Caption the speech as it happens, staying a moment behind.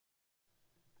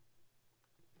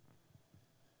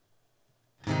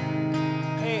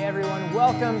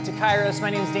Welcome to Kairos. My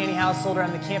name is Danny Householder.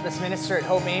 I'm the campus minister at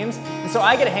Hope Ames, and so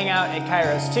I get to hang out at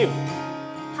Kairos too.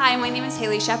 Hi, my name is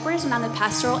Haley Shepard, and I'm the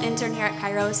pastoral intern here at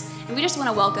Kairos, and we just want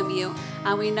to welcome you.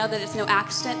 We know that it's no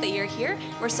accident that you're here.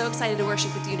 We're so excited to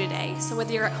worship with you today. So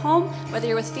whether you're at home, whether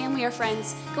you're with family or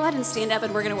friends, go ahead and stand up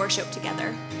and we're going to worship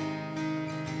together.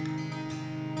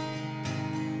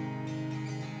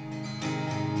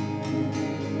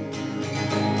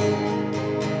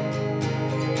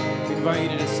 We invite you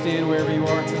to just stand wherever you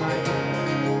are tonight.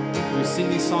 We sing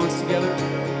these songs together.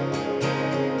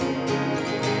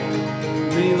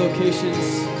 Many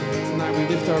locations tonight we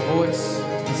lift our voice to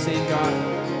the same God.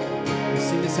 We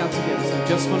sing this out together. So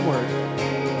just one word.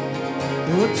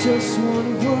 Oh, just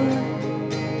one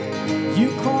word.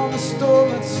 You calm the storm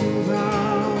that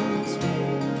surrounds me.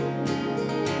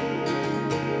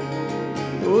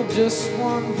 Oh, just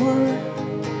one word.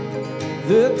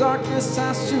 The darkness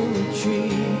has to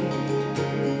retreat.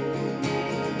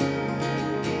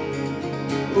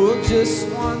 Oh, just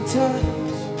one touch.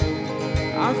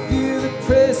 I feel the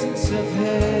presence of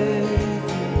heaven.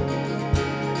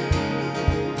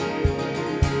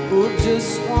 Oh,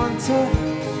 just one touch.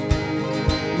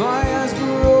 My eyes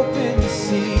were open to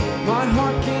see. My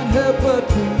heart can't help but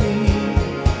believe.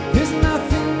 There's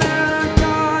nothing that our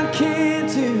God can't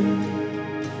do.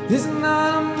 There's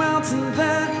not a mountain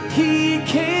that He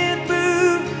can't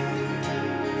move.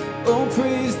 Oh,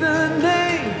 praise the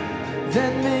name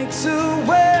that makes a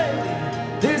way.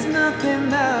 There's nothing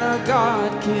that our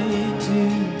God can't do.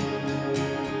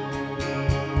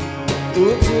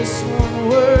 Oh, just one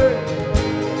word.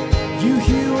 You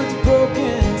hear what's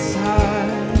broken inside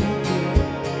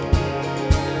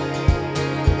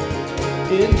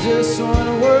me. In just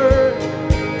one word,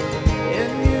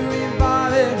 and you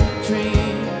revive every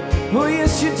dream. Oh,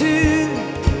 yes, you do.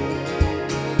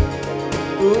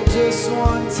 Oh, just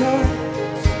one touch.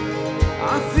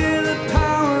 I feel the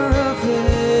power of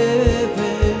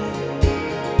heaven.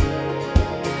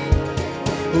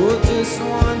 Oh, just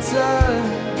one touch.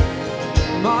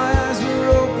 My eyes were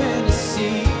open to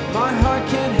see. My heart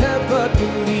can't help but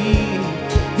believe.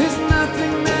 There's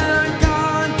nothing that our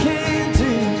God can't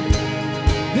do.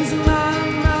 There's not a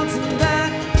mountain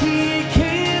that He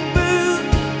can't move.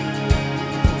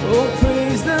 Oh,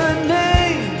 praise the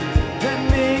name that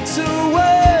makes a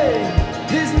way.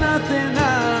 There's nothing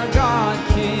that our God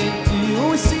can't do. Oh,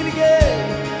 we sing again.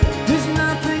 There's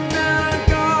nothing that our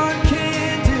God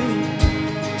can't do.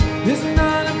 There's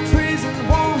not a prison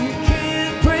wall He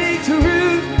can't break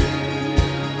through.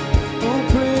 Oh,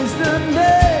 praise the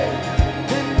name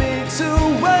that makes a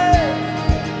way.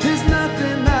 There's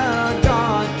nothing that our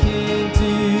God can't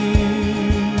do.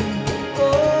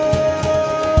 Oh,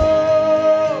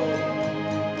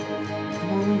 come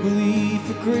on, we believe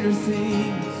for greater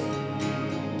things.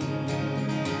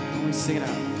 When we sing it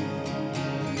out.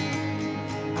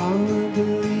 I will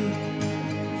believe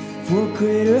for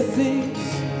greater things.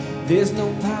 There's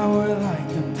no power like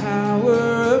the power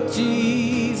of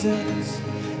Jesus.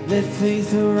 Let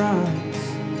faith arise,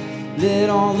 let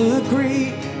all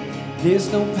agree. There's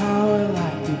no power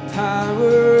like the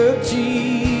power of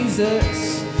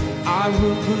Jesus. I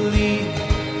will believe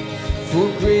for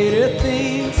greater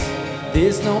things.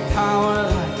 There's no power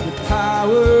like the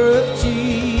power of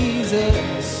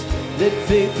Jesus. Let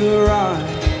faith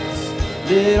arise,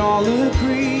 let all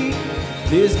agree.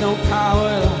 There's no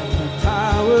power like the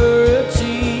power of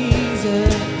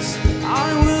Jesus.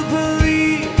 I will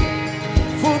believe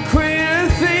for greater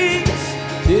things.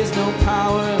 There's no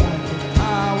power like the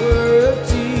power of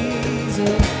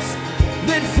Jesus.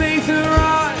 Let faith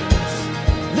arise,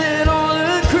 let all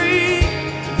agree.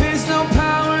 There's no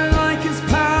power like His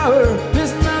power.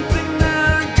 There's nothing that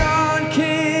our God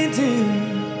can't do.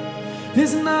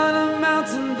 There's not a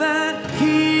mountain that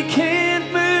He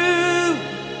can't move.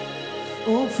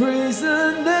 Oh, praise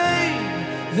the name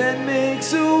that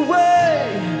makes a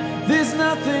way. There's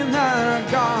nothing that our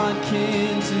God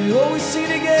can't do. Oh, we sing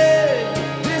it again.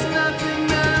 There's nothing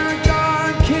that our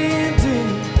God can't do.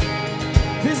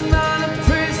 There's not a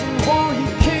prison wall He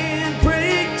can't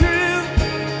break through.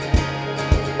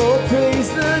 Oh, praise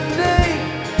the name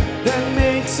that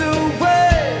makes a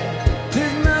way.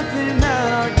 There's nothing that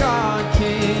our God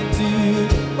can't do.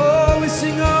 Oh, we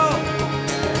sing sing oh.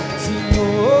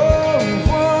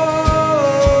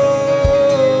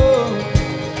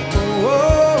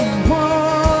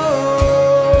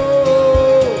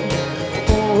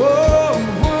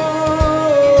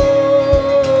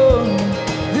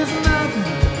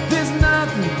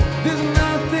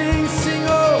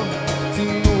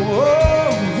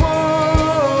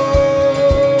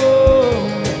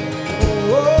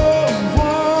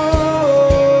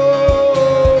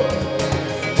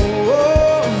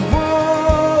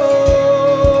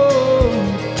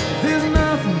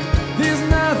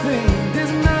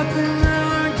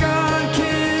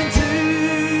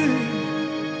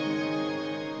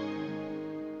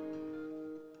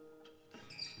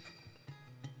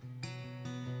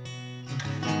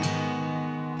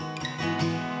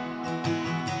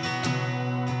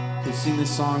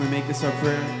 song, we make this our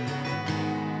prayer.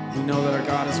 We know that our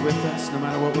God is with us no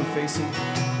matter what we're facing.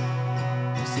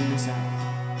 We'll sing this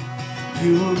out.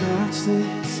 You are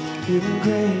matchless in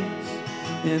grace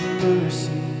and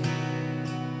mercy.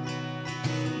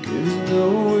 There's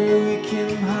nowhere we can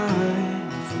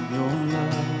hide from your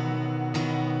love.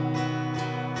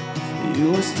 You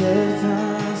are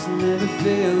steadfast, never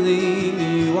failing.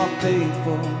 You are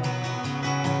faithful.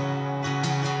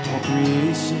 All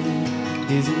creation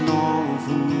is in awe of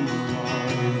who you are.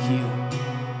 You're the healer.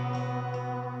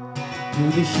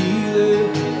 You're the healer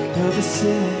of the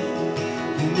sick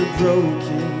and the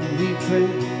broken. We pray.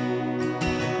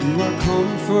 You are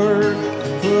comfort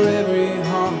for every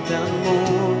heart that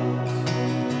mourns.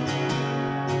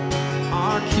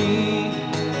 Our King,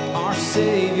 our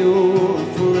Savior,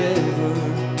 forever.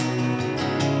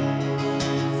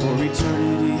 For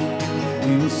eternity,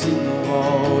 we will sing of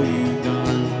all you've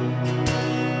done.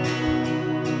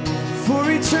 For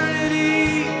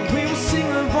eternity, we will sing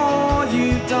of all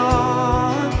you've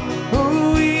done.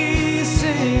 Oh, we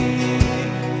sing,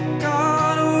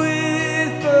 God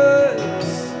with us,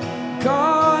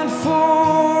 God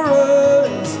for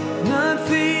us.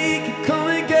 Nothing can come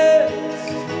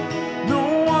against, no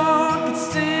one can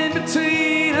stand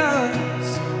between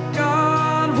us.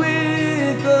 God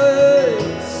with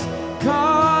us,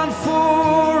 God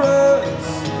for us.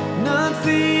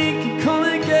 Nothing can come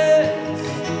against,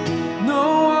 no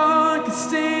one can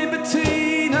stand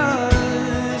between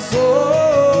us.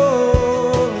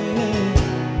 Oh,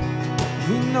 yeah.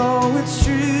 We know it's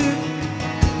true.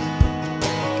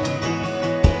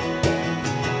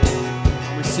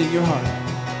 We sing your heart.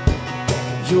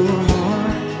 Your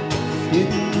heart, it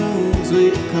moves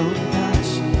with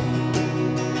compassion.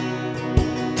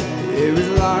 There is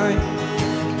life,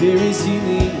 there is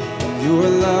healing in your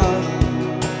love.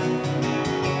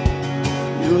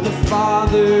 You're the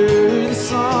Father, the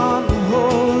Son, the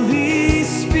Holy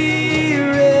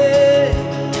Spirit.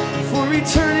 For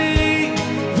eternity,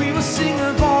 we will sing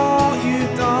of all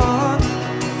you've done.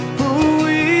 Oh,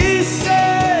 we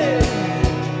say,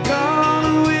 God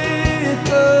with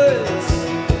us,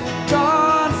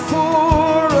 God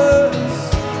for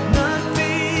us.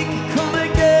 Nothing can come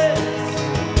against,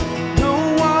 no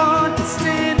one can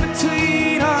stand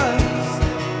between us.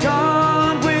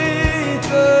 God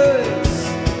with us,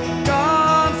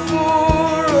 God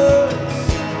for us.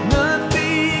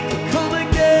 Nothing can come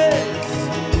against,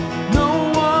 no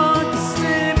one can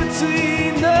stand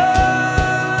between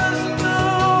us. No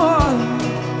one.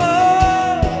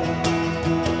 Oh.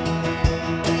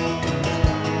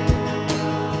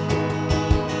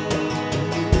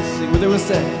 Sing where there was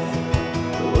death.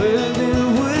 Where there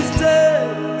was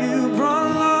death, you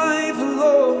brought life,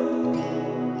 Lord.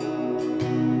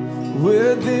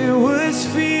 Where there was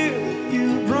fear, you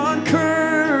brought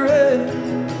courage.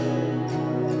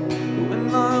 When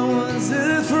I was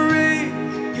afraid,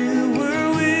 you were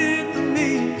with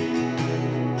me.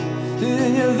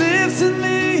 And you lifted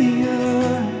me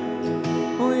up.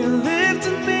 Oh, you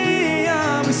lifted me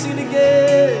up. We sing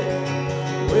again.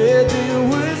 Where there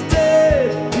was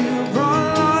death, you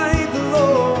brought life,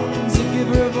 Lord. So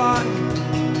giver of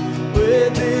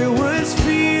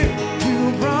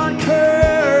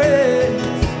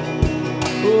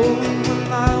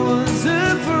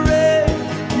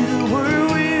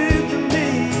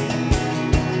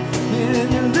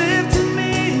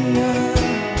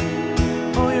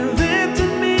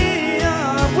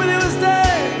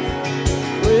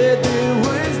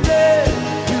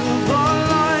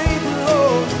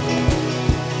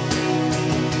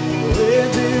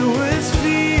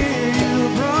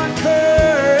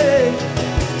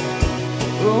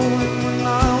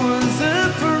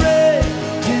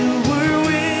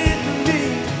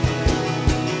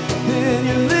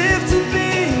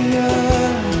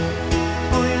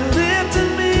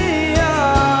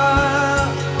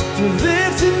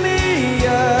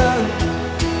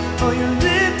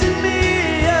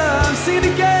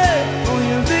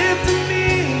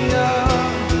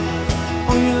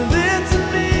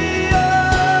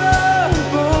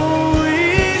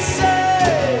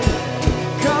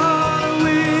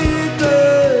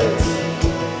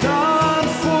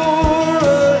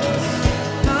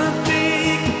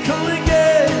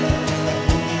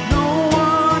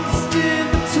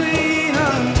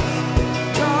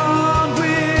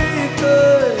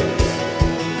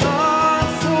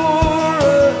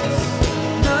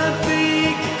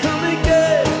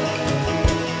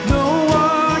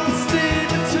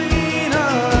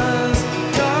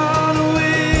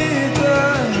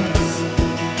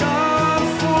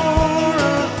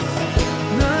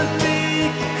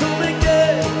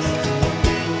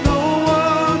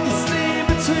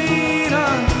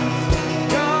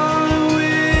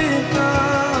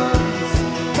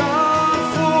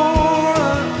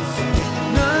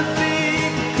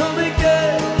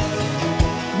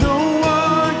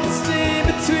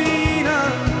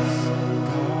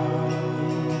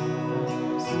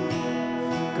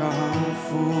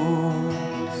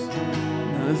force,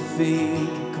 nothing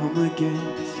can come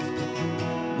against,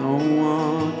 no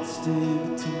one can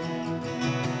stand between.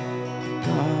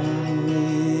 God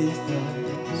with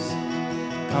us,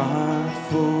 God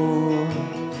for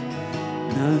us,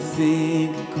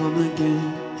 nothing can come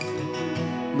against,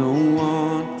 no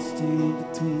one can stand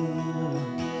between us.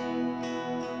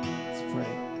 Let's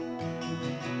pray.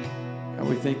 God,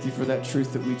 we thank you for that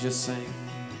truth that we just sang.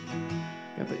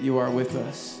 God, that you are with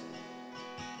us.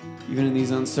 Even in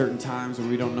these uncertain times where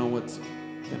we don't know what's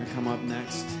going to come up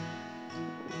next,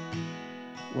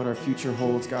 what our future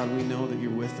holds, God, we know that you're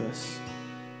with us.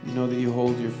 We know that you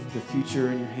hold the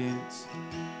future in your hands.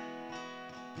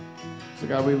 So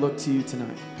God, we look to you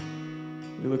tonight.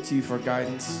 We look to you for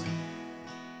guidance.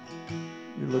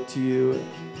 We look to you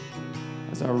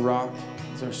as our rock,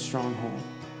 as our stronghold.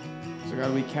 So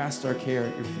God, we cast our care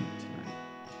at your feet tonight.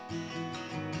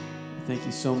 We thank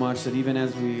you so much that even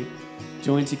as we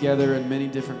join together in many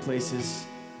different places,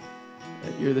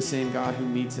 that you're the same God who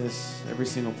meets us every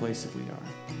single place that we are.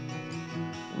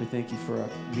 And we thank you for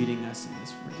meeting us in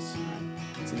this place tonight.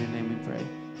 It's in your name we pray.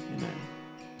 Amen.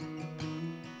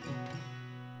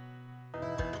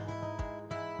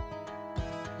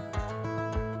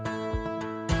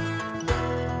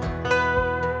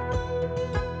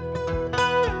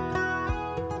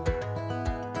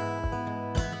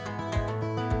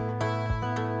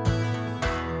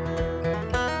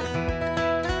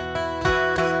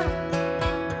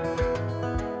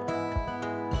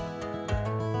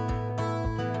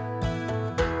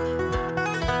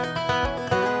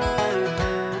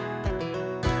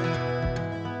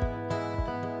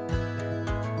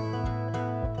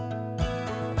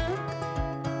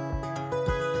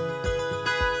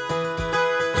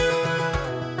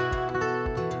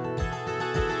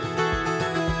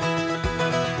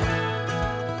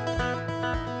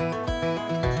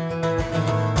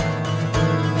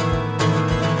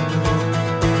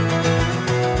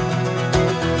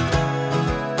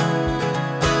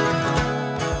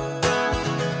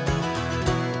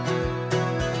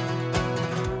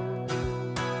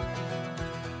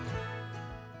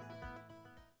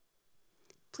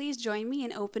 Please join me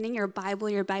in opening your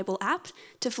Bible app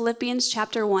to Philippians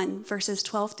chapter 1, verses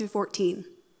 12 through 14.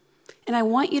 And I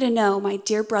want you to know, my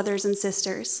dear brothers and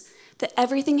sisters, that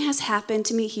everything has happened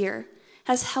to me here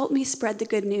has helped me spread the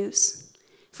good news.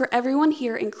 For everyone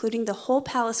here, including the whole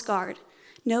palace guard,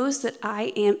 knows that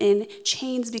I am in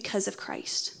chains because of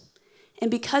Christ.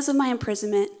 And because of my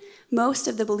imprisonment, most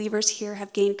of the believers here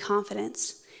have gained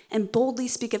confidence and boldly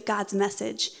speak of God's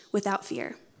message without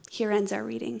fear. Here ends our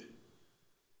reading.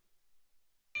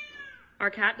 Our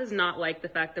cat does not like the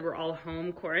fact that we're all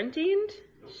home quarantined.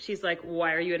 She's like,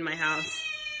 why are you in my house?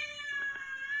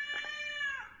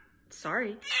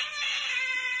 Sorry.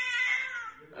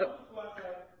 Oh.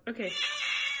 Okay.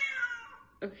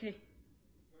 Okay.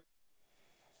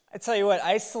 I tell you what,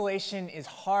 isolation is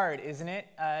hard, isn't it?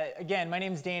 Again, my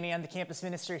name's Danny. I'm the campus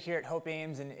minister here at Hope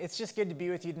Ames, and it's just good to be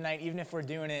with you tonight, even if we're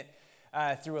doing it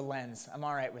through a lens. I'm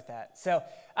all right with that. So,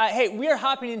 hey, we are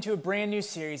hopping into a brand new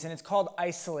series, and it's called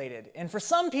Isolated. And for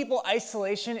some people,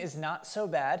 isolation is not so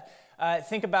bad.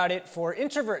 Think about it for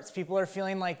introverts. People are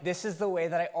feeling like this is the way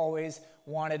that I always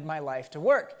wanted my life to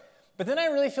work. But then I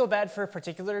really feel bad for a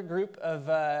particular group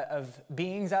of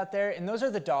beings out there, and those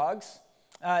are the dogs.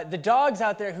 The dogs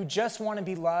out there who just want to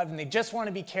be loved and they just want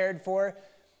to be cared for.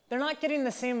 They're not getting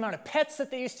the same amount of pets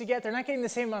that they used to get. They're not getting the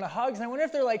same amount of hugs. And I wonder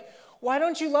if they're like, why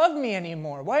don't you love me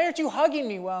anymore? Why aren't you hugging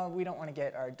me? Well, we don't want to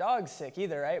get our dogs sick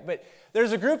either, right? But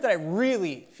there's a group that I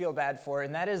really feel bad for,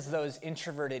 and that is those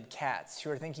introverted cats who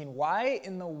are thinking, why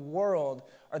in the world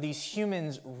are these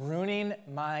humans ruining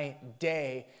my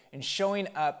day and showing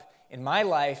up in my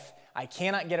life? I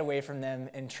cannot get away from them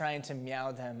and trying to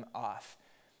meow them off.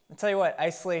 I'll tell you what,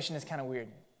 isolation is kind of weird.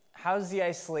 How's the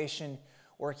isolation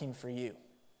working for you?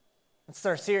 It's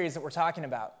our series that we're talking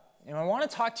about. And I want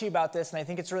to talk to you about this, and I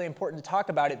think it's really important to talk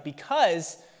about it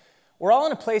because we're all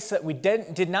in a place that we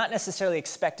did not necessarily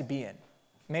expect to be in.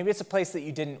 Maybe it's a place that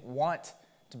you didn't want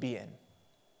to be in.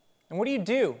 And what do you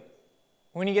do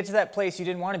when you get to that place you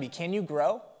didn't want to be? Can you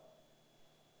grow?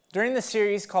 During the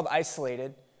series called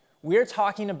Isolated, we're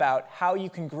talking about how you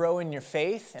can grow in your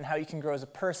faith and how you can grow as a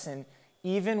person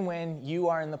even when you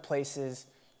are in the places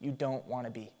you don't want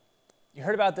to be. You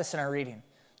heard about this in our reading.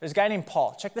 There's a guy named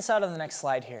Paul. Check this out on the next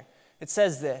slide here. It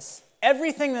says this,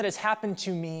 everything that has happened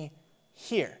to me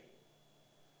here.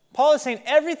 Paul is saying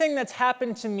everything that's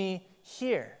happened to me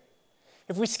here.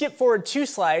 If we skip forward 2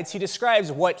 slides, he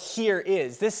describes what here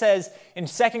is. This says in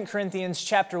 2 Corinthians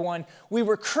chapter 1, we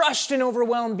were crushed and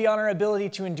overwhelmed beyond our ability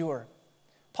to endure.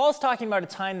 Paul's talking about a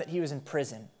time that he was in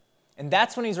prison. And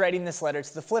that's when he's writing this letter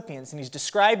to the Philippians, and he's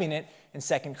describing it in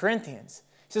 2 Corinthians.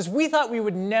 He says, we thought we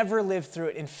would never live through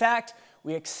it. In fact,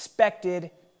 we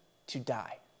expected to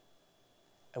die.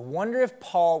 I wonder if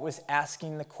Paul was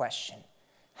asking the question,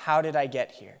 how did I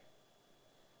get here?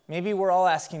 Maybe we're all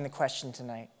asking the question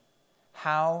tonight,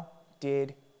 how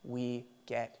did we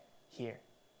get here?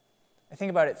 I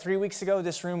think about it, 3 weeks ago,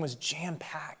 this room was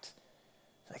jam-packed.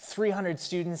 Like 300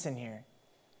 students in here.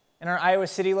 In our Iowa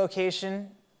City location,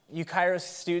 you Kairos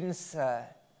students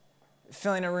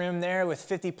filling a room there with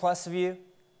 50 plus of you.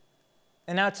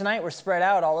 And now tonight, we're spread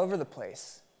out all over the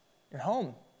place. You're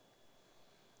home.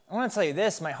 I want to tell you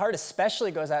this, my heart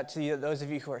especially goes out to those of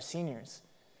you who are seniors.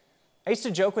 I used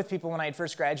to joke with people when I had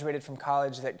first graduated from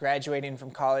college that graduating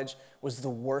from college was the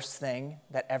worst thing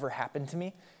that ever happened to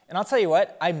me. And I'll tell you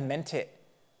what, I meant it.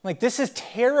 Like, this is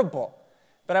terrible.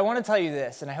 But I want to tell you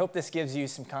this, and I hope this gives you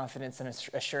some confidence and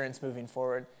assurance moving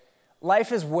forward.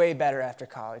 Life is way better after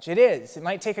college. It is. It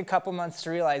might take a couple months to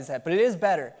realize that, but it is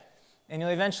better. And you'll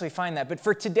eventually find that. But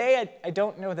for today, I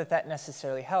don't know that that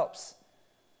necessarily helps.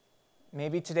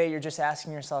 Maybe today you're just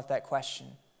asking yourself that question.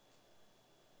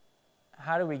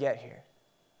 How do we get here?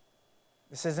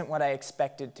 This isn't what I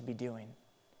expected to be doing.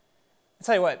 I'll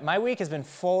tell you what, my week has been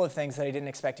full of things that I didn't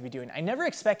expect to be doing. I never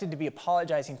expected to be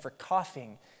apologizing for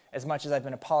coughing as much as I've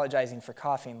been apologizing for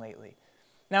coughing lately.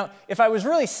 Now, if I was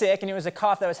really sick and it was a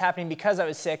cough that was happening because I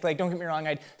was sick, like, don't get me wrong,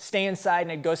 I'd stay inside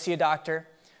and I'd go see a doctor.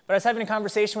 But I was having a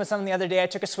conversation with someone the other day, I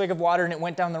took a swig of water and it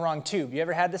went down the wrong tube. You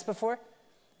ever had this before?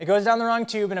 It goes down the wrong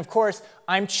tube, and of course,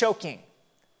 I'm choking.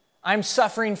 I'm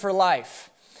suffering for life.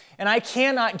 And I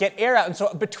cannot get air out. And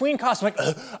so between coughs, I'm like,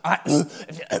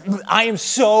 I am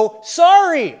so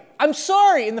sorry. I'm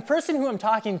sorry. And the person who I'm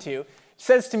talking to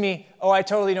says to me, oh, I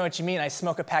totally know what you mean. I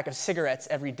smoke a pack of cigarettes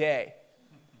every day.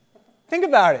 Think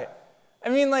about it. I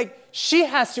mean, like, she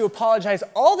has to apologize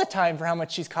all the time for how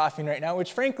much she's coughing right now,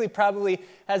 which frankly probably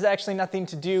has actually nothing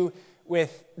to do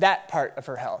with that part of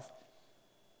her health.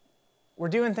 We're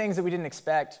doing things that we didn't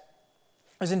expect.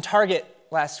 I was in Target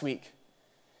last week,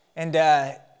 and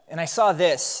I saw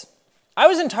this. I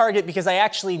was in Target because I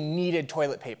actually needed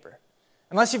toilet paper.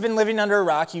 Unless you've been living under a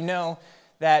rock, you know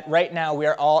that right now we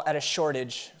are all at a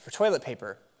shortage for toilet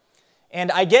paper.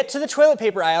 And I get to the toilet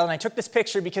paper aisle, and I took this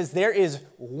picture because there is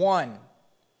one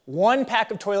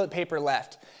pack of toilet paper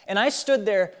left. And I stood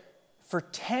there for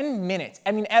 10 minutes,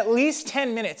 I mean, at least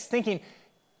 10 minutes, thinking,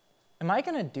 am I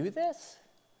going to do this?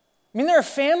 I mean, there are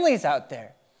families out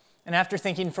there. And after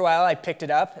thinking for a while, I picked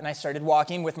it up and I started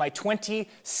walking with my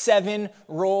 27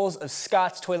 rolls of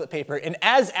Scott's toilet paper. And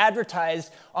as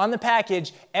advertised on the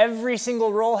package, every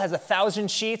single roll has 1,000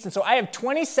 sheets. And so I have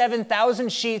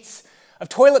 27,000 sheets of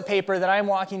toilet paper that I'm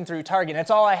walking through Target.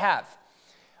 That's all I have.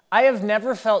 I have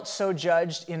never felt so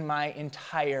judged in my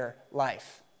entire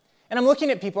life. And I'm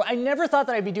looking at people. I never thought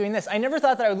that I'd be doing this. I never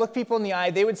thought that I would look people in the eye,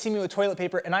 they would see me with toilet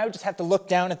paper, and I would just have to look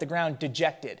down at the ground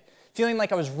dejected, feeling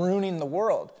like I was ruining the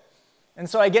world. And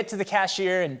so I get to the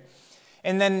cashier,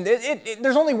 and then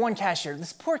there's only one cashier.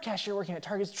 This poor cashier working at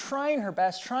Target is trying her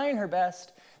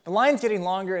best. The line's getting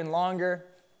longer and longer.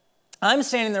 I'm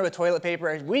standing there with toilet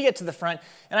paper. We get to the front,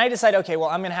 and I decide, okay, well,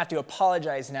 I'm going to have to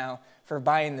apologize now for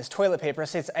buying this toilet paper. I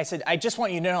said, I just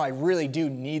want you to know I really do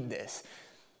need this.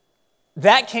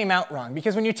 That came out wrong,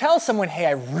 because when you tell someone, hey,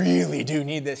 I really do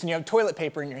need this, and you have toilet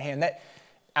paper in your hand, that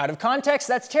out of context,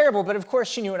 that's terrible, but of course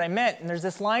she knew what I meant, and there's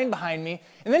this line behind me,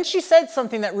 and then she said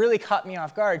something that really caught me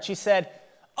off guard. She said,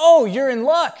 oh, you're in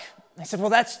luck. I said, well,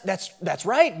 that's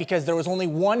right, because there was only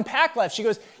one pack left. She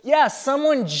goes, yeah,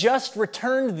 someone just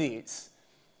returned these.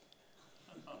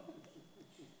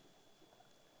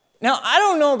 Now, I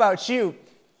don't know about you,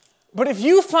 but if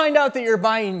you find out that you're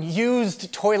buying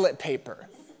used toilet paper,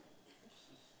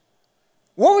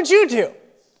 what would you do?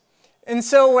 And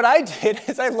so what I did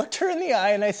is I looked her in the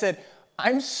eye and I said,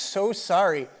 I'm so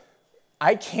sorry,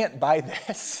 I can't buy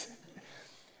this.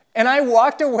 And I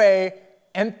walked away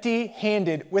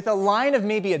empty-handed with a line of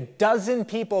maybe a dozen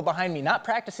people behind me, not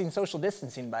practicing social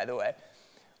distancing, by the way,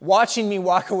 watching me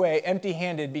walk away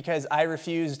empty-handed because I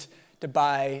refused to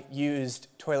buy used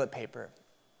toilet paper.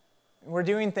 We're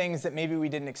doing things that maybe we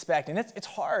didn't expect, and it's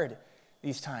hard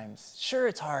these times. Sure,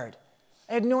 it's hard.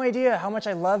 I had no idea how much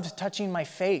I loved touching my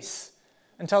face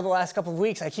until the last couple of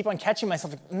weeks. I keep on catching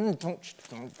myself like,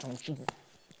 don't you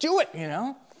do it, you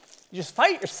know? You just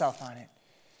fight yourself on it.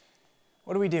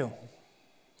 What do?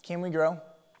 Can we grow?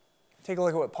 Take a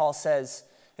look at what Paul says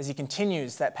as he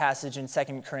continues that passage in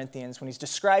 2 Corinthians when he's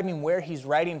describing where he's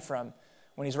writing from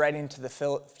when he's writing to the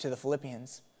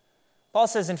Philippians. Paul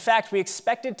says, in fact, we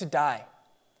expected to die,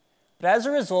 but as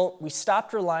a result, we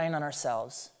stopped relying on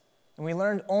ourselves, and we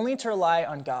learned only to rely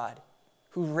on God.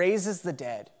 who raises the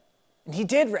dead. And he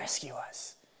did rescue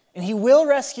us. And he will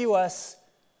rescue us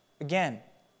again.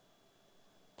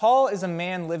 Paul is a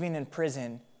man living in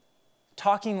prison,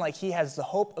 talking like he has the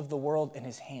hope of the world in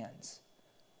his hands.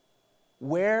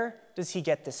 Where does he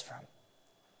get this from?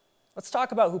 Let's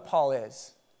talk about who Paul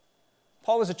is.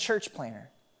 Paul was a church planner.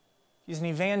 He's an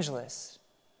evangelist.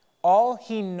 All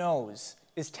he knows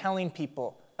is telling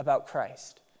people about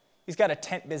Christ. He's got a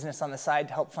tent business on the side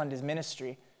to help fund his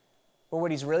ministry. But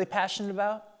what he's really passionate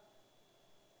about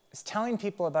is telling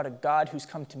people about a God who's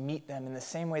come to meet them in the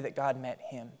same way that God met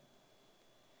him.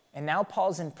 And now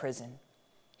Paul's in prison.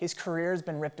 His career has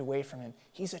been ripped away from him.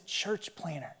 He's a church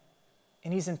planner,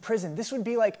 and he's in prison. This would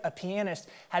be like a pianist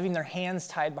having their hands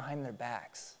tied behind their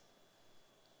backs.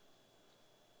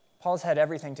 Paul's had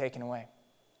everything taken away.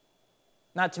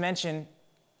 Not to mention,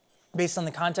 based on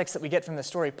the context that we get from the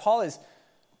story, Paul is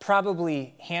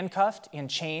probably handcuffed and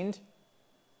chained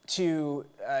to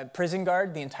a prison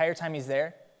guard the entire time he's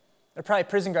there. There are probably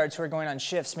prison guards who are going on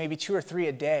shifts, maybe 2 or 3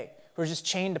 a day, who are just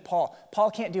chained to Paul.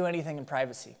 Paul can't do anything in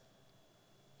privacy.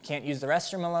 He can't use the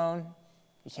restroom alone.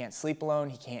 He can't sleep alone.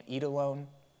 He can't eat alone.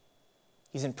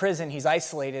 He's in prison. He's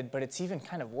isolated, but it's even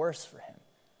kind of worse for him.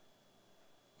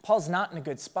 Paul's not in a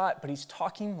good spot, but he's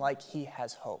talking like he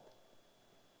has hope.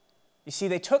 You see,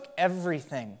 they took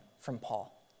everything from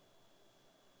Paul,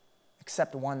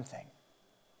 except one thing.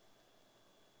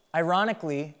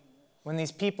 Ironically, when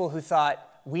these people who thought,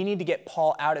 we need to get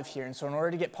Paul out of here, and so in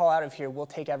order to get Paul out of here, we'll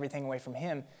take everything away from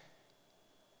him,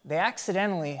 they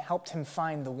accidentally helped him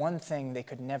find the one thing they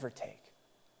could never take.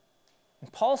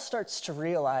 And Paul starts to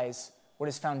realize what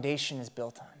his foundation is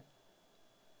built on.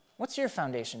 What's your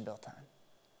foundation built on?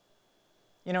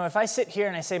 You know, if I sit here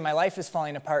and I say my life is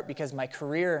falling apart because my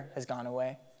career has gone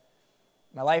away,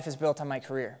 my life is built on my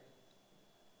career.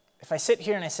 If I sit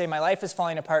here and I say my life is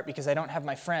falling apart because I don't have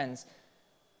my friends,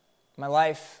 my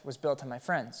life was built on my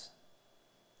friends.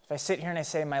 If I sit here and I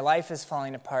say my life is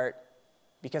falling apart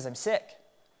because I'm sick,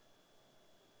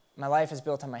 my life is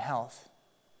built on my health.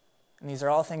 And these are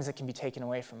all things that can be taken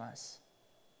away from us.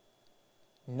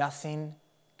 Nothing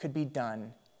could be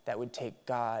done that would take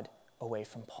God away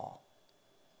from Paul.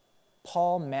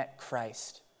 Paul met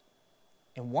Christ.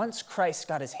 And once Christ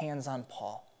got his hands on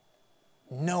Paul,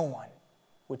 no one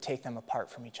would take them apart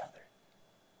from each other.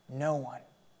 No one.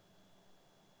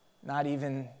 Not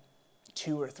even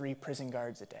 2 or 3 prison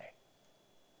guards a day.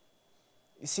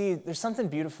 You see, there's something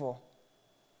beautiful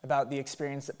about the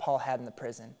experience that Paul had in the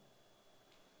prison.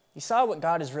 He saw what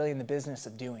God is really in the business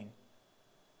of doing.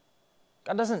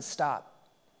 God doesn't stop.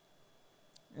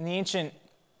 In the ancient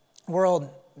world,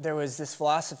 there was this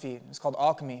philosophy. It was called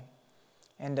alchemy.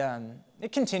 And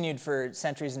it continued for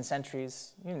centuries and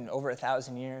centuries, even over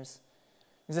 1,000 years.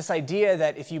 There's this idea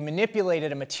that if you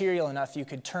manipulated a material enough, you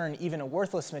could turn even a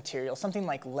worthless material, something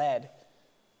like lead,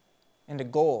 into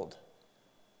gold.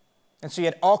 And so you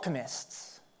had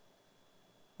alchemists.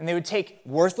 And they would take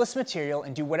worthless material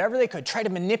and do whatever they could, try to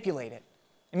manipulate it.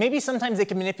 And maybe sometimes they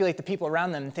could manipulate the people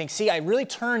around them and think, see, I really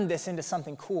turned this into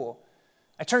something cool.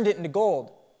 I turned it into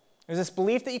gold. There's this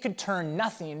belief that you could turn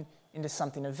nothing into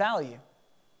something of value.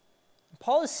 And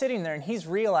Paul is sitting there and he's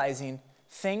realizing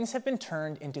things have been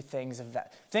turned into things of value.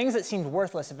 Things that seemed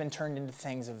worthless have been turned into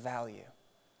things of value.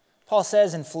 Paul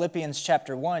says in Philippians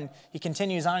chapter 1, he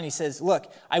continues on and he says,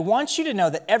 look, I want you to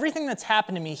know that everything that's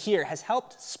happened to me here has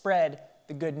helped spread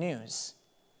the good news.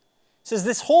 He says,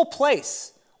 this whole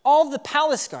place, all of the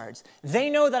palace guards, they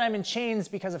know that I'm in chains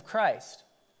because of Christ.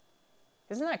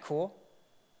 Isn't that cool?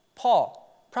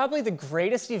 Paul, probably the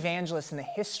greatest evangelist in the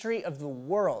history of the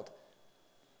world,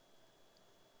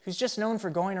 who's just known for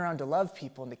going around to love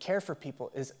people and to care for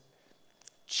people, is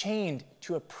chained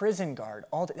to a prison guard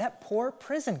all day. That poor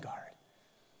prison guard.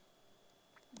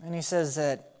 And he says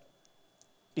that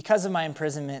because of my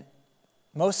imprisonment,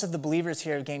 most of the believers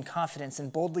here have gained confidence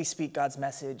and boldly speak God's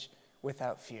message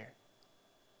without fear.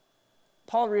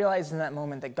 Paul realized in that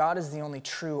moment that God is the only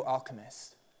true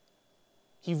alchemist.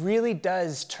 He really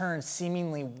does turn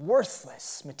seemingly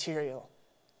worthless material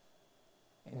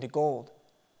into gold.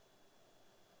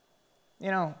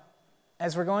 You know,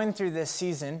 as we're going through this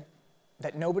season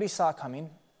that nobody saw coming,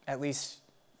 at least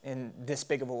in this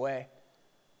big of a way,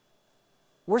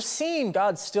 we're seeing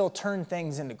God still turn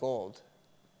things into gold.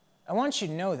 I want you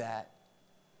to know that.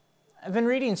 I've been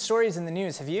reading stories in the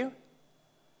news. Have you?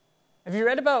 Have you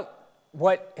read about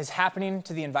what is happening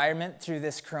to the environment through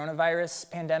this coronavirus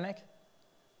pandemic?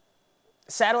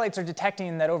 Satellites are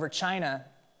detecting that over China,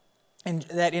 and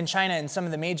that in China in some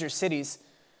of the major cities,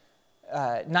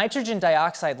 nitrogen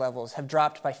dioxide levels have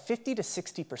dropped by 50 to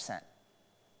 60%.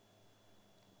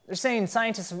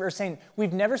 Scientists are saying,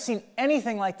 we've never seen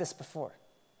anything like this before.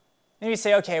 And you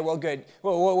say, okay, well, good.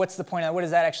 Well, what's the point of that? What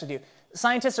does that actually do?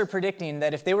 Scientists are predicting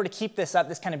that if they were to keep this up,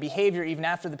 this kind of behavior, even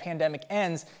after the pandemic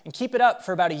ends, and keep it up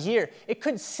for about a year, it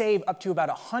could save up to about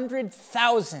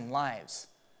 100,000 lives.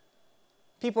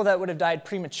 People that would have died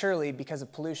prematurely because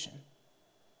of pollution.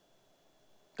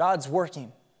 God's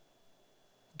working.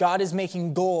 God is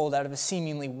making gold out of a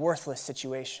seemingly worthless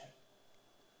situation.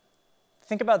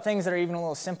 Think about things that are even a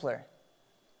little simpler.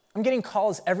 I'm getting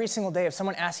calls every single day of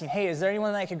someone asking, hey, is there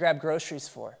anyone that I could grab groceries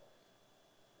for?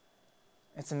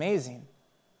 It's amazing.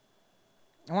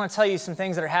 I want to tell you some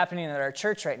things that are happening at our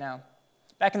church right now.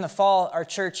 Back in the fall, our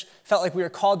church felt like we were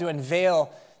called to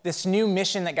unveil this new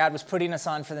mission that God was putting us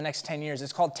on for the next 10 years.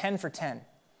 It's called 10 for 10.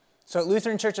 So at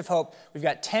Lutheran Church of Hope, we've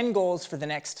got 10 goals for the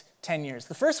next 10 years.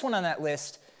 The first one on that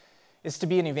list is to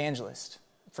be an evangelist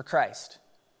for Christ.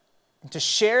 To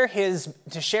share his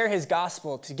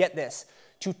gospel, to get this,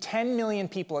 to 10 million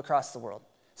people across the world.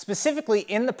 Specifically,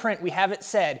 in the print, we have it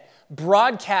said,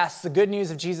 broadcast the good news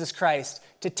of Jesus Christ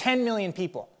to 10 million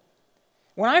people.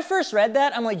 When I first read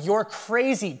that, I'm like, you're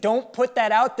crazy. Don't put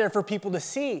that out there for people to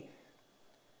see.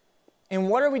 And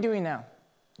what are we doing now?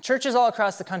 Churches all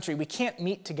across the country, we can't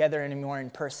meet together anymore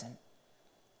in person.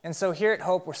 And so here at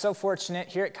Hope, we're so fortunate.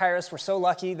 Here at Kairos, we're so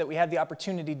lucky that we have the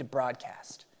opportunity to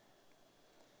broadcast.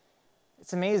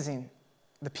 It's amazing.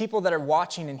 The people that are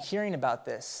watching and hearing about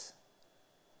this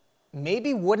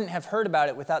maybe wouldn't have heard about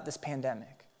it without this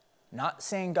pandemic. Not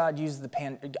saying God used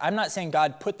I'm not saying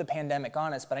God put the pandemic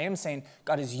on us, but I am saying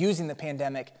God is using the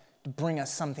pandemic to bring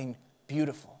us something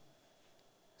beautiful,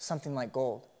 something like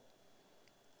gold.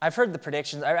 I've heard the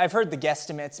predictions. I've heard the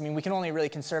guesstimates. I mean, we can only really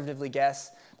conservatively guess,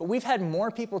 but we've had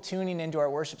more people tuning into our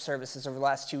worship services over the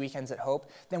last 2 weekends at Hope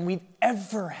than we've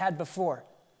ever had before.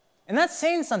 And that's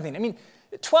saying something. I mean,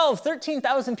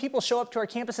 13,000 people show up to our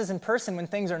campuses in person when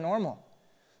things are normal.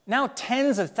 Now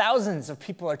tens of thousands of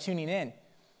people are tuning in.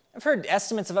 I've heard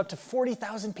estimates of up to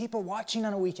 40,000 people watching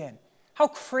on a weekend. How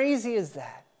crazy is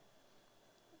that?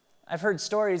 I've heard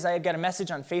stories. I had got a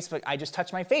message on Facebook. I just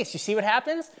touched my face. You see what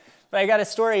happens? But I got a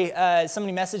story.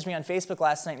 Somebody messaged me on Facebook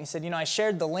last night, and he said, I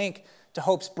shared the link to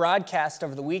Hope's broadcast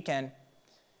over the weekend,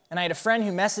 and I had a friend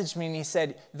who messaged me, and he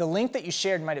said, the link that you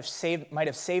shared might have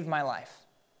saved my life,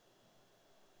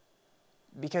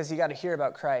 because he got to hear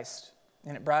about Christ,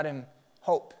 and it brought him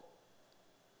hope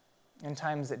in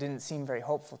times that didn't seem very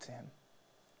hopeful to him.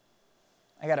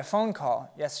 I got a phone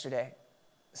call yesterday.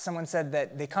 Someone said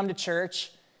that they come to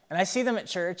church, and I see them at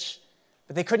church,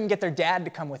 but they couldn't get their dad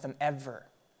to come with them ever.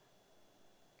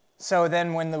 So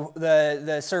then when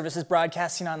the service is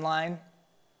broadcasting online,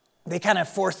 they kind of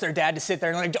force their dad to sit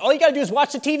there and like, all you got to do is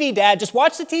watch the TV, Dad. Just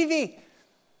watch the TV.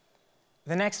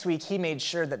 The next week, he made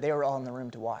sure that they were all in the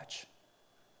room to watch.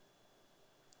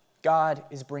 God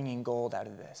is bringing gold out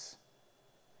of this.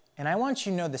 And I want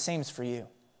you to know the same's for you. Do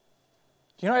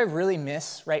you know what I really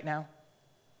miss right now?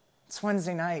 It's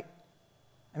Wednesday night.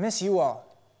 I miss you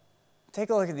all.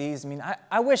 Take a look at these. I mean,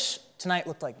 I wish tonight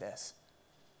looked like this.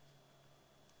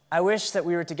 I wish that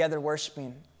we were together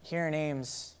worshiping here in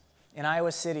Ames, in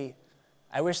Iowa City.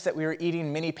 I wish that we were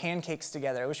eating mini pancakes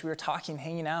together. I wish we were talking,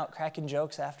 hanging out, cracking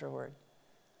jokes afterward.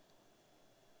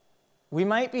 We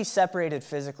might be separated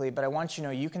physically, but I want you to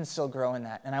know you can still grow in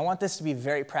that. And I want this to be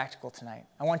very practical tonight.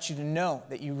 I want you to know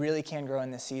that you really can grow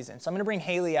in this season. So I'm going to bring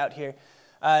Haley out here.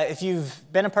 If you've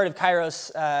been a part of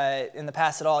Kairos in the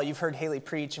past at all, you've heard Haley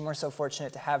preach, and we're so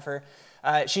fortunate to have her.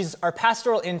 She's our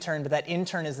pastoral intern, but that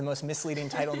intern is the most misleading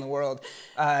title in the world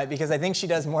because I think she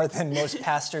does more than most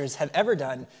pastors have ever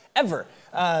done, ever.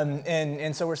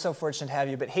 And so we're so fortunate to have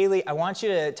you. But Haley, I want you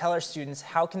to tell our students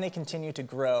how can they continue to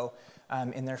grow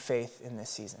in their faith in this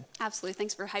season. Absolutely.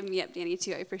 Thanks for hyping me up, Danny,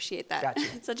 too. I appreciate that.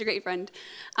 Gotcha. Such a great friend.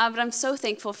 But I'm so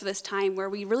thankful for this time where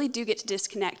we really do get to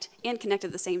disconnect and connect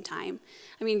at the same time.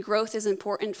 I mean, growth is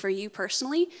important for you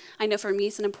personally. I know for me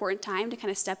it's an important time to kind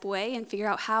of step away and figure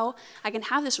out how I can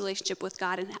have this relationship with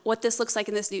God and what this looks like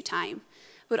in this new time.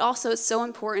 But also it's so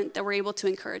important that we're able to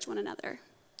encourage one another,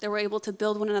 that we're able to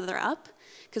build one another up.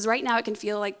 Because right now it can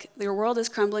feel like your world is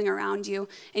crumbling around you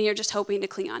and you're just hoping to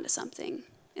cling on to something.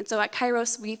 And so at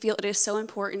Kairos, we feel it is so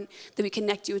important that we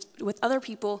connect you with other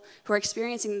people who are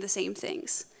experiencing the same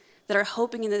things, that are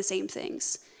hoping in the same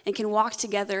things, and can walk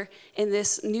together in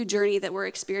this new journey that we're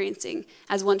experiencing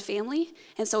as one family.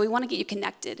 And so we want to get you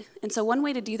connected. And so one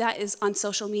way to do that is on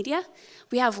social media.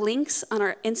 We have links on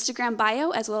our Instagram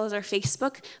bio as well as our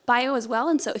Facebook bio as well.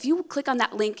 And so if you click on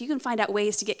that link, you can find out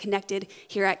ways to get connected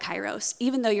here at Kairos,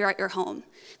 even though you're at your home.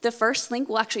 The first link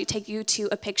will actually take you to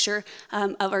a picture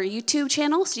of our YouTube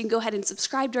channel, so you can go ahead and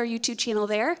subscribe to our YouTube channel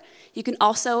there. You can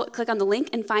also click on the link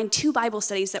and find 2 Bible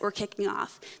studies that we're kicking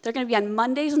off. They're going to be on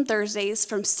Mondays and Thursdays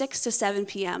from 6 to 7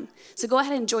 p.m. So go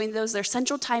ahead and join those. They're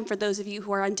Central Time for those of you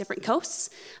who are on different coasts,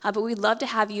 but we'd love to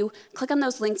have you click on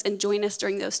those links and join us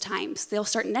during those times. They'll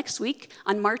start next week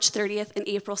on March 30th and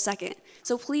April 2nd.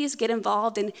 So please get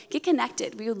involved and get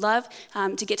connected. We would love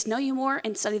to get to know you more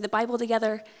and study the Bible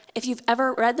together. If you've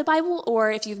ever read the Bible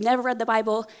or if you've never read the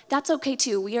Bible, that's okay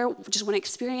too. We just want to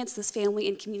experience this family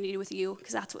and community with you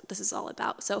because that's what this is all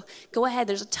about. So go ahead.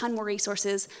 There's a ton more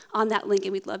resources on that link,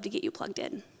 and we'd love to get you plugged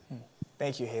in.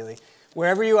 Thank you, Haley.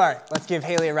 Wherever you are, let's give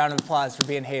Haley a round of applause for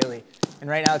being Haley. And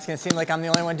right now it's going to seem like I'm the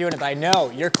only one doing it, but I know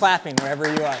you're clapping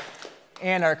wherever you are.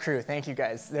 And our crew. Thank you,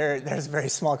 guys. There's a very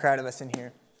small crowd of us in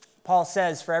here. Paul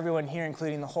says, for everyone here,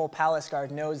 including the whole palace guard,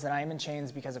 knows that I am in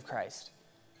chains because of Christ.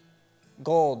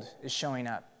 Gold is showing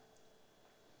up.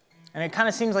 And it kind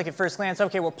of seems like at first glance,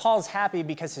 okay, well, Paul's happy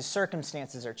because his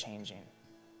circumstances are changing.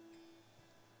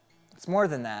 It's more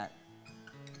than that.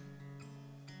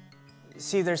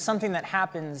 See, there's something that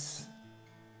happens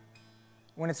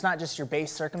when it's not just your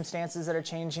base circumstances that are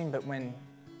changing, but when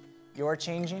you're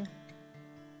changing.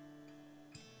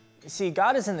 You see,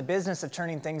 God is in the business of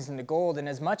turning things into gold, and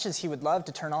as much as he would love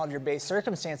to turn all of your base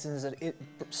circumstances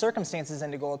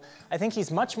into gold, I think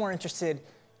he's much more interested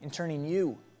in turning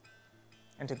you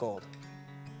into gold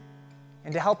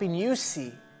and to helping you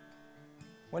see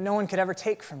what no one could ever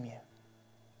take from you.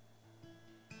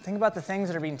 Think about the things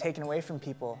that are being taken away from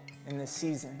people in this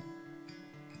season.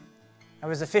 I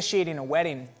was officiating a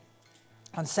wedding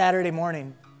on Saturday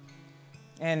morning,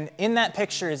 and in that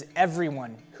picture is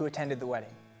everyone who attended the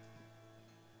wedding.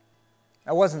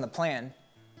 That wasn't the plan.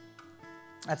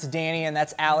 That's Danny and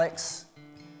that's Alex.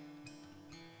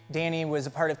 Danny was a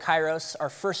part of Kairos, our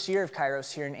first year of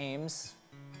Kairos here in Ames.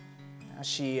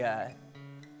 She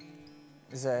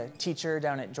is a teacher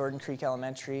down at Jordan Creek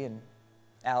Elementary, and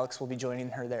Alex will be joining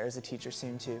her there as a teacher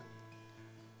soon too.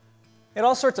 They had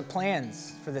all sorts of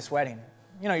plans for this wedding.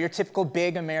 You know, your typical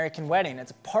big American wedding.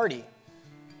 It's a party.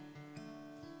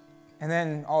 And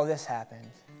then all this happened.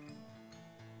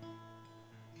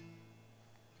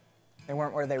 They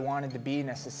weren't where they wanted to be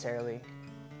necessarily.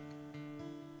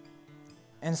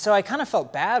 And so I kind of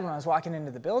felt bad when I was walking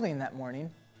into the building that morning.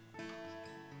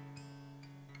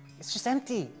 It's just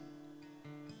empty.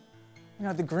 You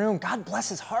know, the groom, God bless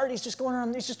his heart, he's just going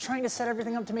around, he's just trying to set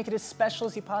everything up to make it as special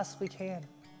as he possibly can.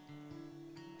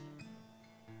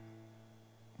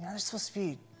 You know, there's supposed to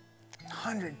be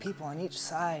 100 people on each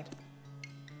side.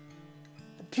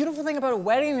 The beautiful thing about a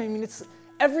wedding, I mean, it's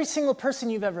every single person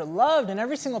you've ever loved and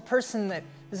every single person that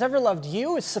has ever loved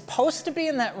you is supposed to be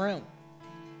in that room.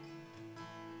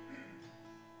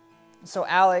 So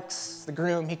Alex, the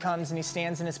groom, he comes and he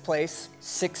stands in his place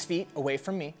 6 feet away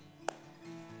from me.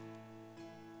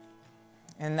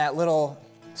 And that little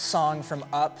song from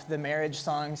Up, the marriage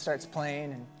song, starts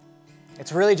playing. And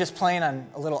it's really just playing on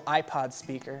a little iPod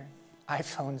speaker,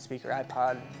 iPhone speaker,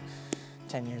 iPod,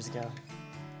 10 years ago.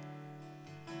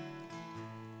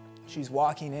 She's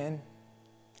walking in.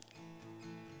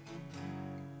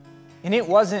 And it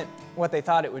wasn't what they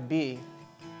thought it would be.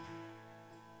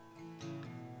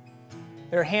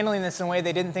 They were handling this in a way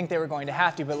they didn't think they were going to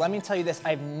have to. But let me tell you this,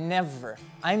 I've never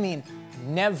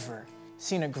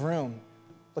seen a groom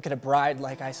look at a bride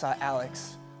like I saw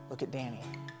Alex look at Danny.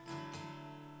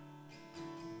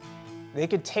 They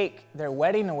could take their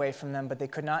wedding away from them, but they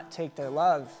could not take their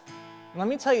love. And let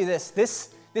me tell you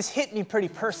this hit me pretty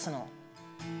personal.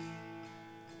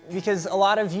 Because a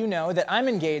lot of you know that I'm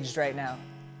engaged right now.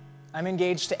 I'm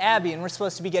engaged to Abby, and we're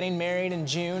supposed to be getting married in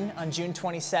June, on June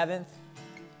 27th.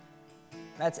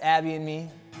 That's Abby and me.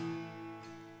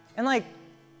 And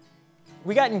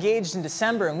we got engaged in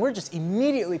December, and we're just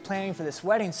immediately planning for this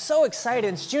wedding. So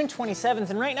excited. It's June 27th,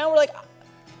 and right now we're like,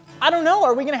 I don't know,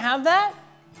 are we going to have that?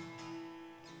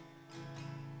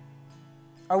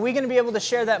 Are we going to be able to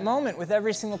share that moment with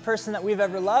every single person that we've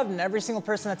ever loved and every single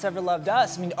person that's ever loved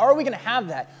us? I mean, are we going to have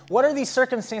that? What are these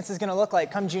circumstances going to look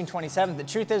like come June 27th? The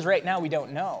truth is, right now, we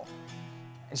don't know.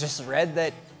 I just read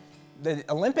that the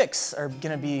Olympics are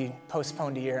going to be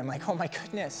postponed a year. I'm like, oh my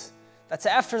goodness, that's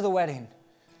after the wedding.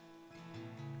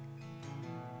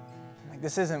 I'm like,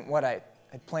 this isn't what I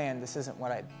had planned. This isn't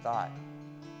what I thought.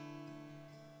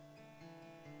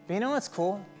 But you know what's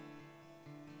cool?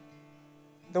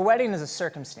 The wedding is a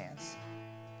circumstance.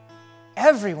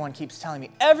 Everyone keeps telling me,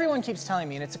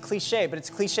 and it's a cliche, but it's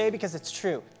a cliche because it's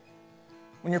true.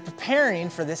 When you're preparing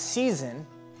for this season,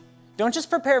 don't just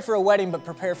prepare for a wedding, but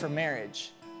prepare for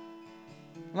marriage.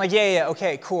 I'm like, yeah,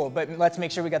 okay, cool, but let's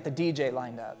make sure we got the DJ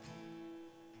lined up.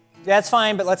 Yeah, that's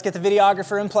fine, but let's get the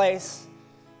videographer in place.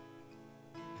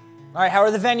 All right, how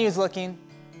are the venues looking?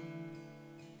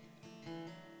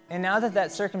 And now that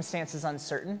that circumstance is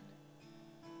uncertain,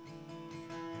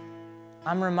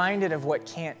 I'm reminded of what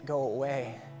can't go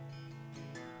away.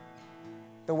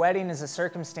 The wedding is a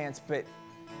circumstance, but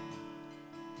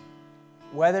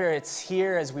whether it's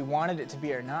here as we wanted it to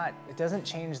be or not, it doesn't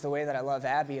change the way that I love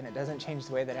Abby, and it doesn't change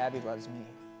the way that Abby loves me.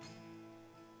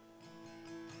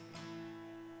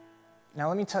 Now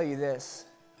let me tell you this,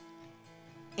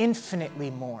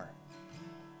 infinitely more,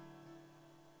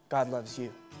 God loves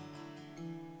you.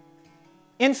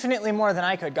 Infinitely more than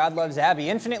I could, God loves Abby.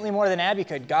 Infinitely more than Abby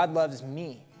could, God loves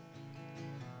me.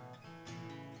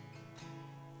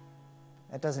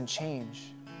 That doesn't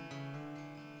change.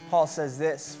 Paul says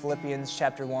this, Philippians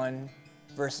chapter 1,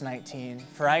 verse 19,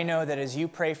 "For I know that as you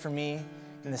pray for me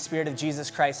and the Spirit of Jesus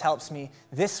Christ helps me,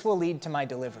 this will lead to my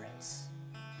deliverance."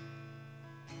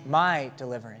 My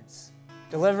deliverance.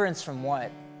 Deliverance from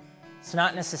what? It's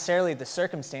not necessarily the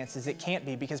circumstances. It can't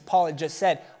be, because Paul had just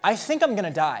said, I think I'm going to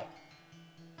die.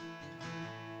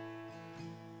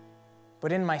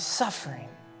 But in my suffering,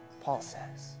 Paul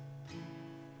says,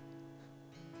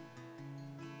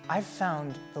 I've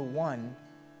found the one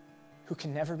who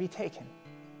can never be taken.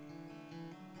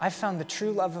 I've found the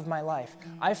true love of my life.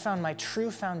 I've found my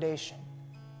true foundation.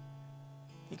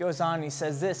 He goes on and he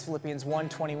says this, Philippians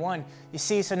 1:21. You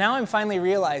see, so now I'm finally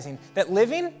realizing that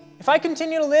living, if I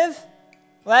continue to live,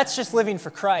 well, that's just living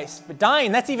for Christ. But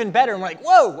dying, that's even better. And we're like,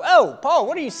 whoa, Paul,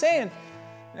 what are you saying?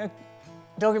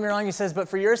 Don't get me wrong, he says, but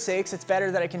for your sakes, it's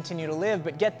better that I continue to live.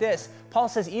 But get this, Paul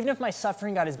says, even if my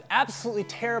suffering got as absolutely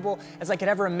terrible as I could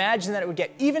ever imagine that it would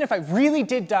get, even if I really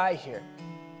did die here,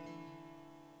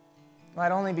 well,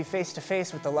 I'd only be face to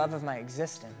face with the love of my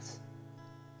existence.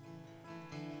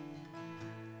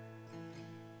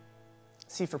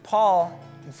 See, for Paul,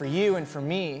 and for you, and for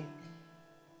me,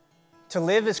 to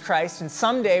live as Christ, and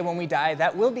someday when we die,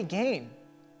 that will be gain.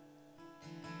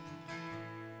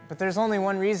 But there's only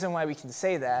one reason why we can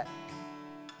say that.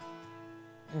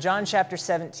 In John chapter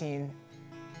 17,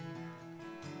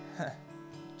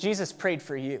 Jesus prayed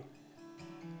for you.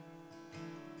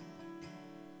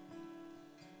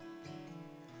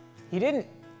 He didn't.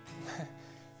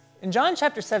 In John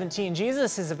chapter 17,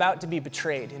 Jesus is about to be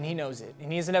betrayed, and he knows it.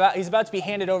 And he's about to be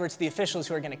handed over to the officials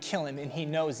who are going to kill him, and he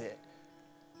knows it.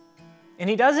 And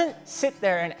he doesn't sit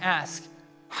there and ask,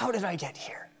 how did I get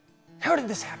here? How did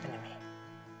this happen to me?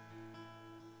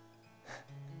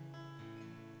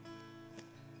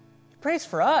 He prays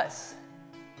for us.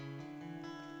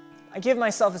 I give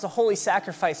myself as a holy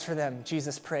sacrifice for them,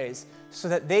 Jesus prays, so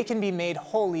that they can be made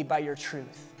holy by your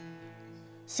truth.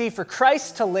 See, for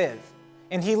Christ to live,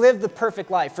 and he lived the perfect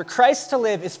life, for Christ to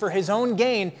live is for his own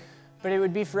gain, but it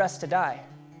would be for us to die.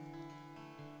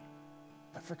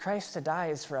 But for Christ to die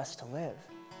is for us to live.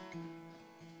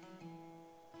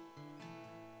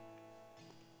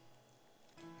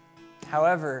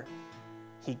 However,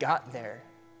 he got there.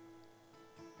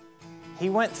 He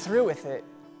went through with it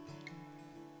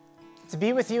to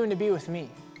be with you and to be with me.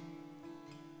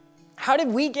 How did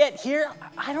we get here?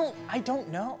 I don't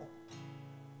know.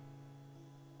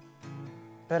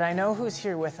 But I know who's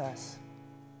here with us.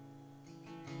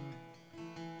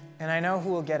 And I know who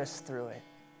will get us through it.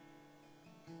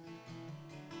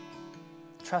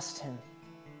 Trust him.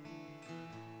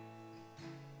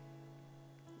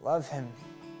 Love him.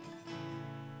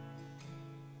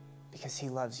 Because he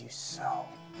loves you so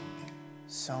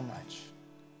much.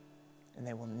 And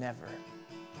they will never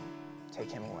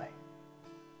take him away.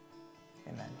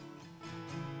 Amen.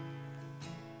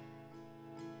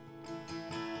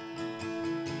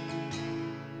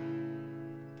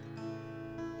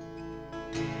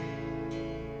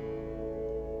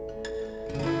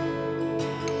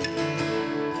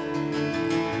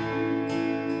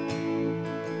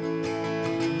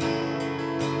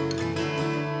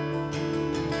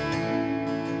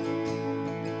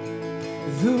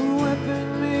 The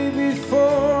weapon may be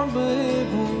formed, but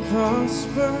it won't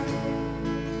prosper.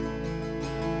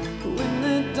 When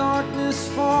the darkness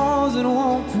falls, it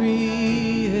won't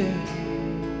prevail.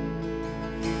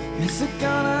 Yes, the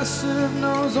God I serve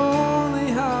knows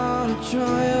only how to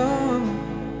triumph.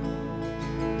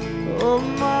 Oh,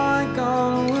 my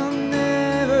God will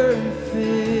never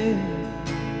fail.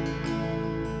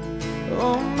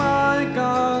 Oh, my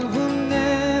God will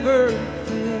never fail.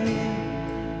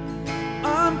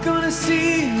 gonna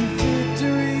see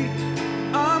victory.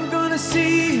 I'm gonna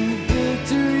see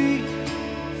victory.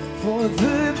 For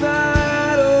the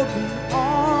battle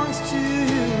belongs to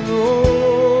you,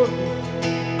 Lord.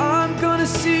 I'm gonna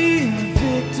see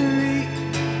victory.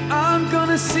 I'm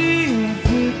gonna see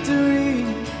victory.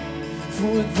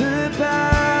 For the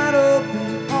battle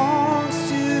belongs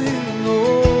to you, Lord.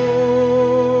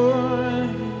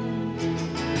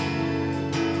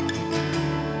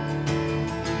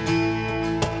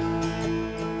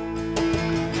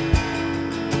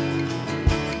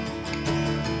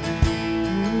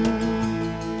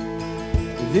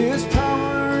 There's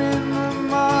power in the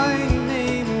mighty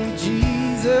name of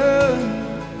Jesus.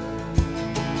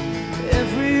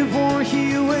 Every war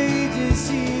he wages,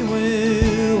 he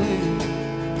will win.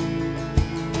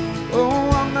 Oh,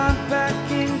 I'm not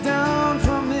backing down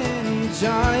from any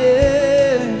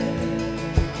giant,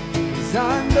 'cause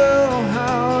I know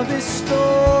how this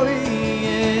story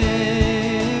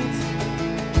ends.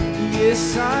 Yes,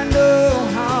 I know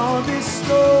how this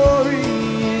story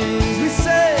ends. We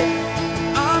say,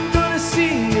 I'm gonna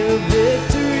see a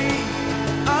victory.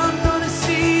 I'm gonna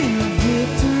see a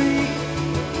victory.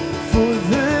 For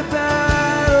the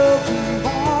battle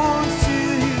belongs to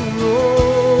you,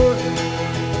 Lord.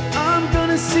 I'm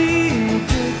gonna see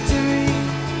victory.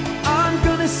 I'm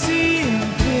gonna see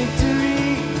victory.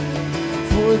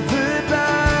 For the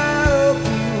battle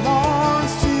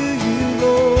belongs to you,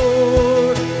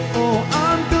 Lord. Oh,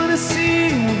 I'm gonna see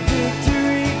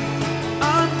victory.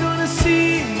 I'm gonna see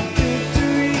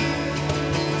victory.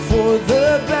 For the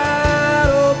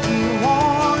battle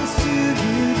belongs to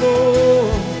you,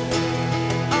 Lord.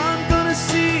 I'm gonna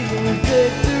see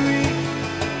victory.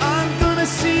 I'm gonna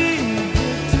see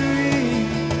victory.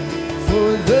 For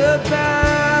the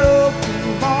battle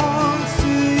belongs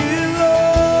to you,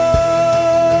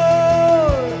 Lord.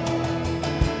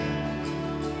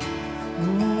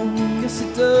 Oh, yes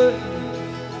it does.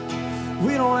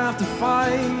 We don't have to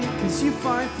fight, 'cause you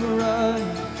fight for us.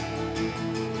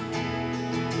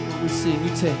 We sing,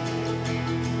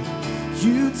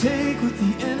 you take what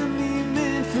the enemy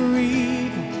meant for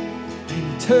evil, and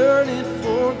you turn it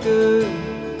for good.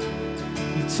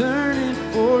 You turn it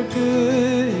for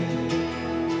good.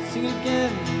 Sing it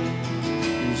again.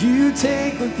 You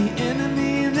take what the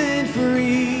enemy meant for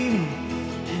evil,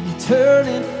 and you turn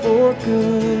it for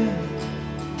good.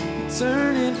 You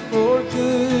turn it for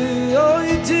good. Oh,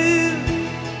 you do.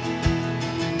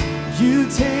 You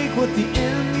take what the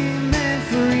enemy meant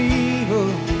for evil,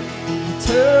 you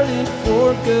turn it for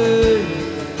good.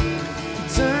 You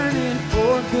turn it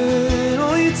for good.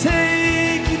 Oh, you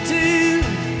do.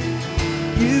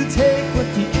 You take what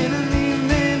the enemy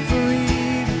meant for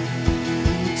evil,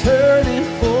 you turn it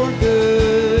for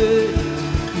good.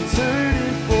 You turn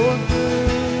it for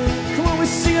good. Come on, we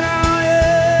sing it out,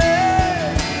 yeah.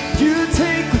 You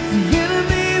take what the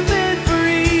enemy meant for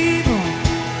evil,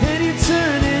 and you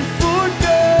turn it for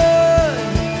good.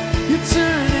 You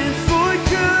turn it for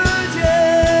good,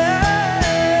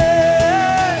 yeah.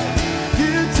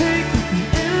 You take what the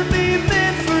enemy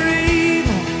meant for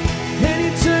evil, and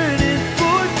you turn it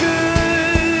for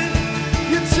good.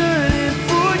 You turn it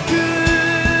for good.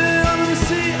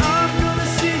 I'm gonna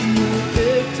see your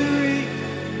victory.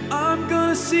 I'm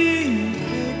gonna see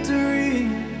victory.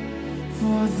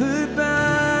 For the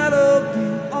battle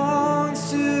belongs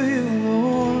to you,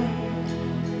 Lord.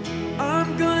 I'm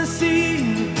gonna see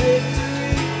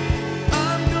victory.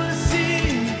 I'm gonna see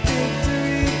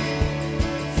victory.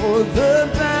 For the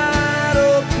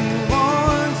battle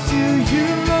belongs to you,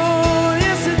 Lord.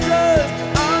 Yes, it does.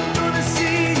 I'm gonna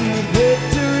see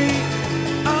victory.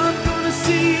 I'm gonna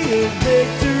see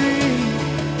victory.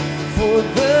 For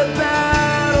the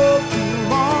battle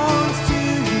belongs to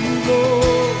you,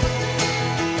 Lord.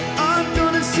 I'm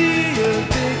gonna see a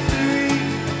victory.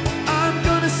 I'm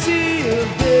gonna see a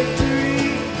victory.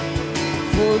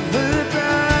 For the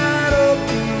battle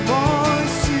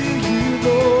belongs to you,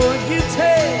 Lord. You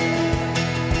take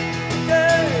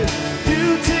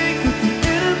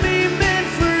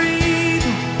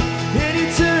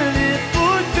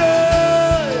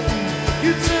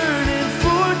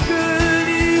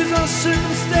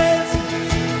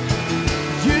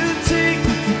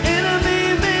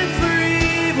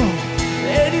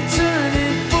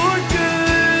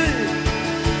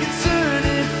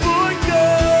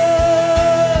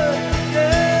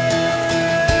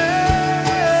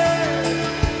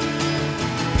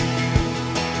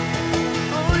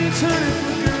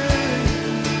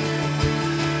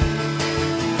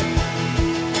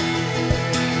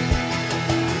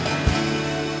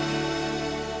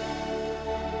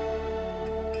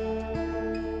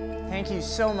Thank you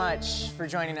so much for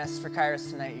joining us for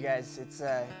Kairos tonight, you guys.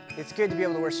 It's good to be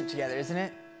able to worship together, isn't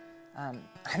it?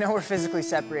 I know we're physically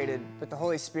separated, but the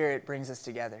Holy Spirit brings us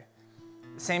together.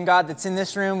 The same God that's in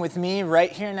this room with me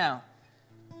right here now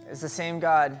is the same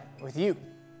God with you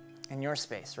in your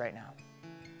space right now.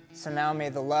 So now may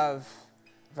the love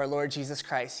of our Lord Jesus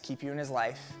Christ keep you in his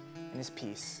life and his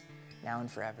peace now and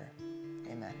forever.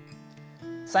 Amen.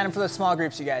 Sign up for those small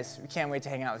groups, you guys. We can't wait to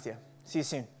hang out with you. See you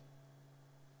soon.